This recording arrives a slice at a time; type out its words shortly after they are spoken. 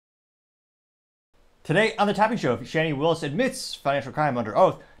Today on the Topping Show, Shani Willis admits financial crime under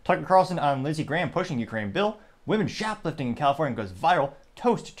oath. Tucker Carlson on Lindsey Graham pushing Ukraine bill. Women shoplifting in California goes viral.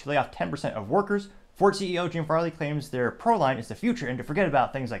 Toast to lay off 10% of workers. Ford CEO Jim Farley claims their Pro line is the future and to forget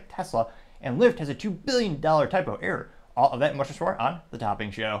about things like Tesla. And Lyft has a $2 billion typo error. All of that and much more on the Topping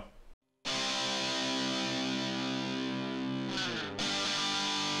Show.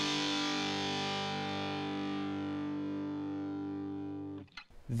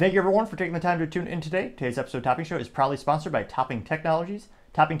 Thank you everyone for taking the time to tune in today. Today's episode of Topping Show is proudly sponsored by Topping Technologies.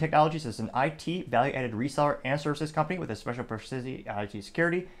 Topping Technologies is an IT value-added reseller and services company with a special proficiency in IT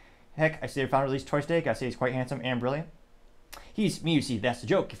security. Heck, I see their founder released twice today. I say he's quite handsome and brilliant. He's me, you see, that's the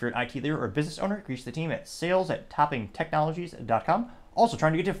joke. If you're an IT leader or a business owner, reach the team at sales@toppingtechnologies.com. Also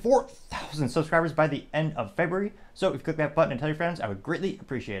trying to get to 4,000 subscribers by the end of February. So if you click that button and tell your friends, I would greatly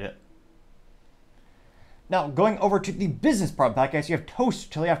appreciate it. Now, going over to the business part of the podcast, you have Toast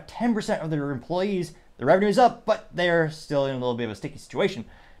to lay off 10% of their employees. The revenue is up, but they're still in a little bit of a sticky situation.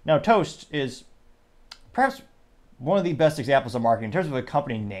 Now, Toast is perhaps one of the best examples of marketing in terms of a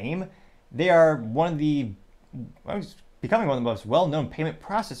company name. They are becoming one of the most well-known payment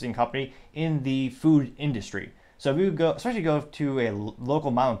processing company in the food industry. So if you go, especially go to a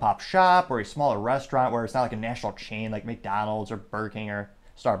local mom and pop shop or a smaller restaurant where it's not like a national chain like McDonald's or Burger King or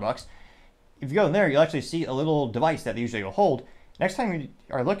Starbucks, if you go in there, you'll actually see a little device that they usually will hold. Next time you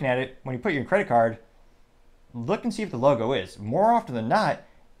are looking at it, when you put your credit card, look and see if the logo is. More often than not,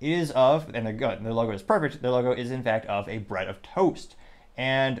 it is of, and they're good, the logo is perfect, the logo is in fact of a bread of toast.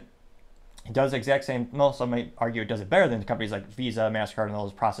 And it does the exact same, well, some might argue it does it better than companies like Visa, MasterCard, and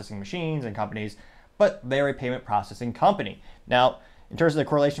those processing machines and companies, but they're a payment processing company. Now, in terms of the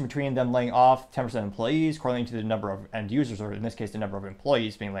correlation between them laying off 10% of employees, correlating to the number of end users, or in this case, the number of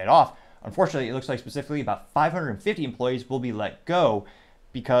employees being laid off, unfortunately, it looks like specifically about 550 employees will be let go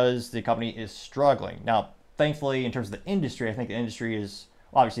because the company is struggling. Now, thankfully, in terms of the industry, I think the industry is,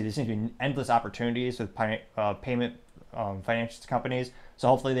 well, obviously, there seems to be endless opportunities with payment finance companies. So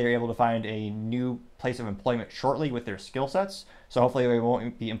hopefully they're able to find a new place of employment shortly with their skill sets. So hopefully they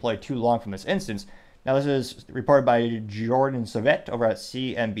won't be employed too long from this instance. Now, this is reported by Jordan Savet over at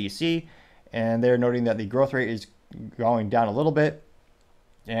CNBC, and they're noting that the growth rate is going down a little bit.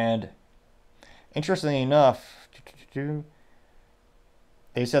 And interestingly enough,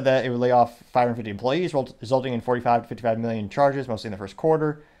 they said that it would lay off 550 employees, resulting in 45 to 55 million charges, mostly in the first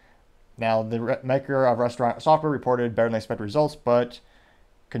quarter. Now, the maker of restaurant software reported better than expected results, but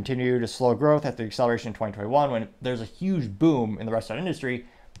continued to slow growth after the acceleration in 2021 when there's a huge boom in the restaurant industry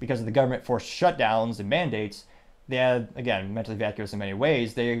because of the government forced shutdowns and mandates. They had, again, mentally vacuous in many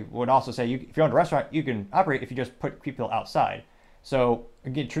ways. They would also say, if you own a restaurant, you can operate if you just put people outside. So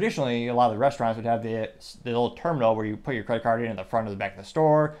again, traditionally, a lot of the restaurants would have the little terminal where you put your credit card in at the front or the back of the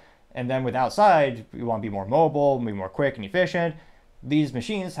store. And then with outside, you want to be more mobile, be more quick and efficient. These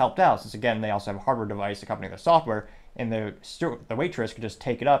machines helped out since, again, they also have a hardware device accompanying the software. And the waitress could just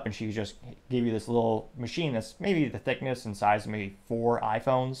take it up and she could just give you this little machine that's maybe the thickness and size of maybe 4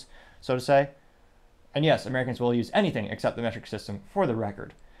 iPhones, so to say. And yes, Americans will use anything except the metric system for the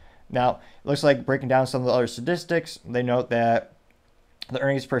record. Now, it looks like breaking down some of the other statistics, they note that the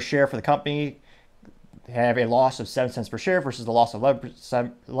earnings per share for the company have a loss of 7 cents per share versus the loss of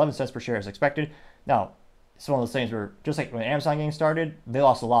 11 cents per share as expected. Now, it's one of those things where, just like when Amazon getting started, they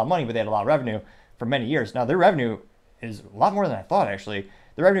lost a lot of money, but they had a lot of revenue for many years. Now, their revenue is a lot more than I thought, actually.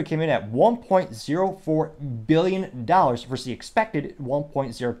 The revenue came in at $1.04 billion versus the expected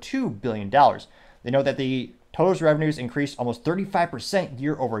 $1.02 billion. They note that the total revenues increased almost 35%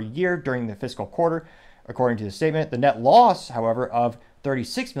 year over year during the fiscal quarter, according to the statement. The net loss, however, of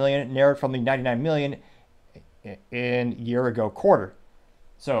 $36 million narrowed from the $99 million in year-ago quarter.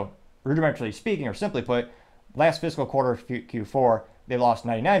 So, rudimentarily speaking, or simply put, last fiscal quarter, Q4, they lost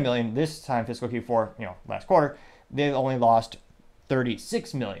 $99 million. This time, fiscal Q4, last quarter, they only lost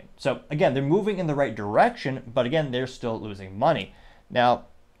 $36 million. So, again, they're moving in the right direction, but again, they're still losing money. Now,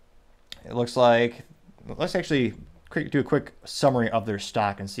 it looks like, let's actually do a quick summary of their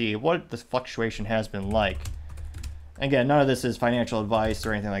stock and see what the fluctuation has been like. Again, none of this is financial advice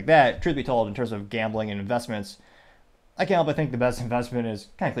or anything like that. Truth be told, in terms of gambling and investments, I can't help but think the best investment is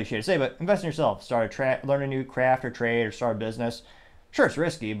kind of cliche to say, but invest in yourself. Learn a new craft or trade or start a business. Sure, it's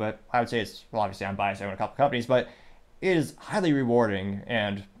risky, but I would say it's, well, obviously I'm biased, I own a couple companies, but it is highly rewarding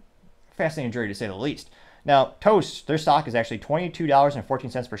and fascinating journey to say the least. Now, Toast, their stock is actually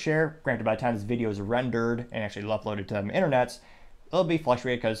 $22.14 per share. Granted, by the time this video is rendered and actually uploaded to the internets, it'll be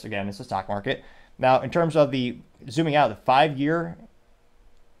fluctuated because, again, it's a stock market. Now, in terms of the zooming out, the 5-year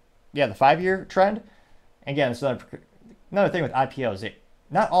trend, again, it's another thing with IPOs.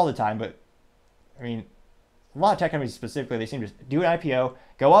 Not all the time, but I mean, a lot of tech companies specifically, they seem to do an IPO,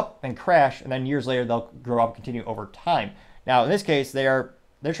 go up and crash, and then years later they'll grow up and continue over time. Now, in this case, they're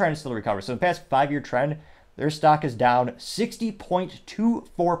trying to still recover. So in the past 5-year trend, their stock is down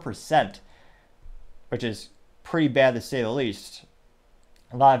 60.24%, which is pretty bad to say the least.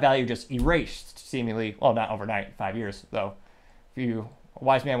 A lot of value just erased, seemingly. Well, not overnight, 5 years, though. A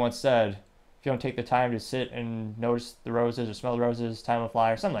wise man once said, if you don't take the time to sit and notice the roses or smell the roses, time will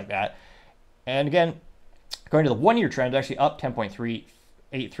fly, or something like that. And again, according to the 1-year trend, they're actually up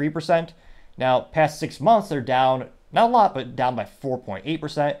 10.383%. Now, past 6 months, they're down, not a lot, but down by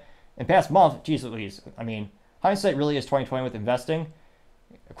 4.8%. And past month, geez Louise, I mean, hindsight really is 2020 with investing.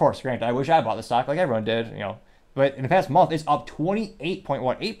 Of course, granted, I wish I bought the stock like everyone did, you know. But in the past month, it's up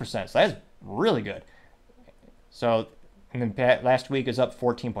 28.18%. So that's really good. So and then last week is up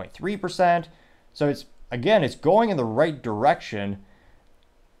 14.3%. So it's going in the right direction.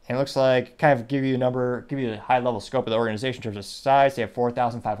 And it looks like, kind of give you a high level scope of the organization in terms of size. They have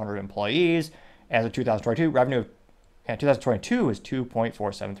 4,500 employees. As of 2022, revenue in 2022 is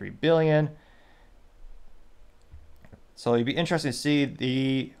 $2.473 billion. So it'd be interesting to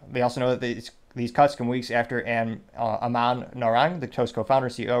see they also know that these cuts come weeks after Aman Narang, the Toast co-founder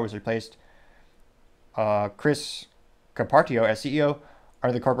and CEO, was replaced Chris Capartio as CEO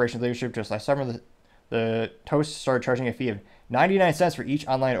under the corporation's leadership just last summer. The Toast started charging a fee of 99 cents for each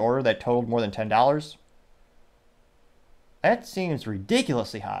online order that totaled more than $10. That seems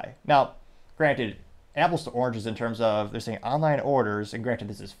ridiculously high. Now, granted, apples to oranges in terms of they're saying online orders, and granted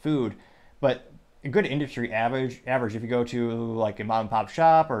this is food, but a good industry average, if you go to like a mom and pop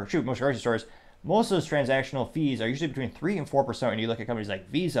shop or most grocery stores, most of those transactional fees are usually between 3 and 4% when you look at companies like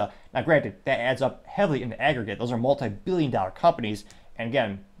Visa. Now, granted, that adds up heavily in the aggregate. Those are multi-billion-dollar companies. And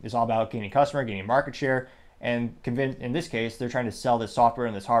again, it's all about gaining customer, gaining market share, and in this case, they're trying to sell this software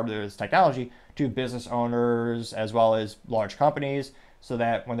and this hardware, this technology to business owners as well as large companies, so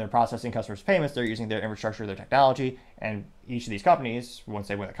that when they're processing customers' payments, they're using their infrastructure, their technology, and each of these companies, once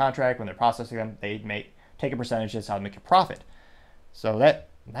they win the contract, when they're processing them, they take a percentage. That's how they make a profit. So that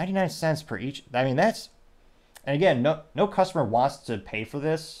 99 cents per each, I mean, and again, no customer wants to pay for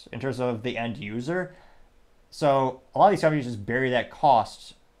this in terms of the end user. So a lot of these companies just bury that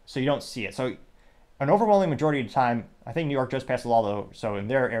cost so you don't see it. So an overwhelming majority of the time, I think New York just passed a law though, so in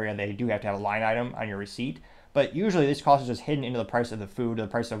their area, they do have to have a line item on your receipt. But usually this cost is just hidden into the price of the food, or the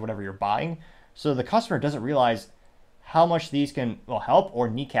price of whatever you're buying. So the customer doesn't realize how much these can help or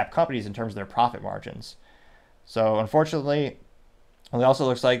kneecap companies in terms of their profit margins. So unfortunately, it also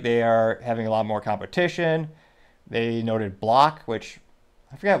looks like they are having a lot more competition. They noted Block, which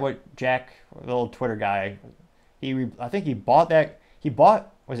I forgot what Jack, the old Twitter guy, I think he bought,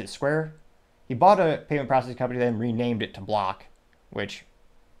 was it Square? He bought a payment processing company, then renamed it to Block, which,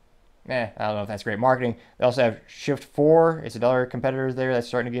 I don't know if that's great marketing. They also have Shift4. It's another competitor there that's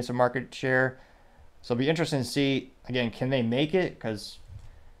starting to gain some market share. So it'll be interesting to see, again, can they make it? Because,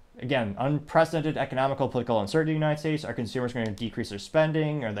 again, unprecedented economical, political uncertainty in the United States. Are consumers going to decrease their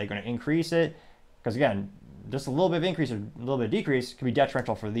spending? Are they going to increase it? Because, again, just a little bit of increase or a little bit of decrease can be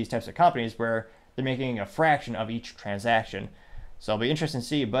detrimental for these types of companies where they're making a fraction of each transaction. So it'll be interesting to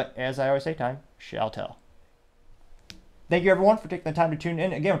see, but as I always say, time shall tell. Thank you everyone for taking the time to tune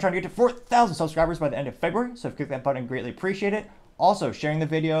in. Again, we're trying to get to 4,000 subscribers by the end of February, so if you click that button, greatly appreciate it. Also, sharing the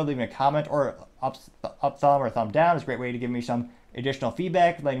video, leaving a comment or up thumb or thumb down is a great way to give me some additional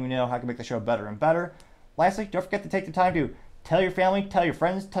feedback, letting me know how I can make the show better and better. Lastly, don't forget to take the time to tell your family, tell your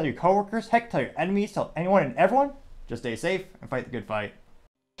friends, tell your coworkers, heck, tell your enemies, tell anyone and everyone. Just stay safe and fight the good fight.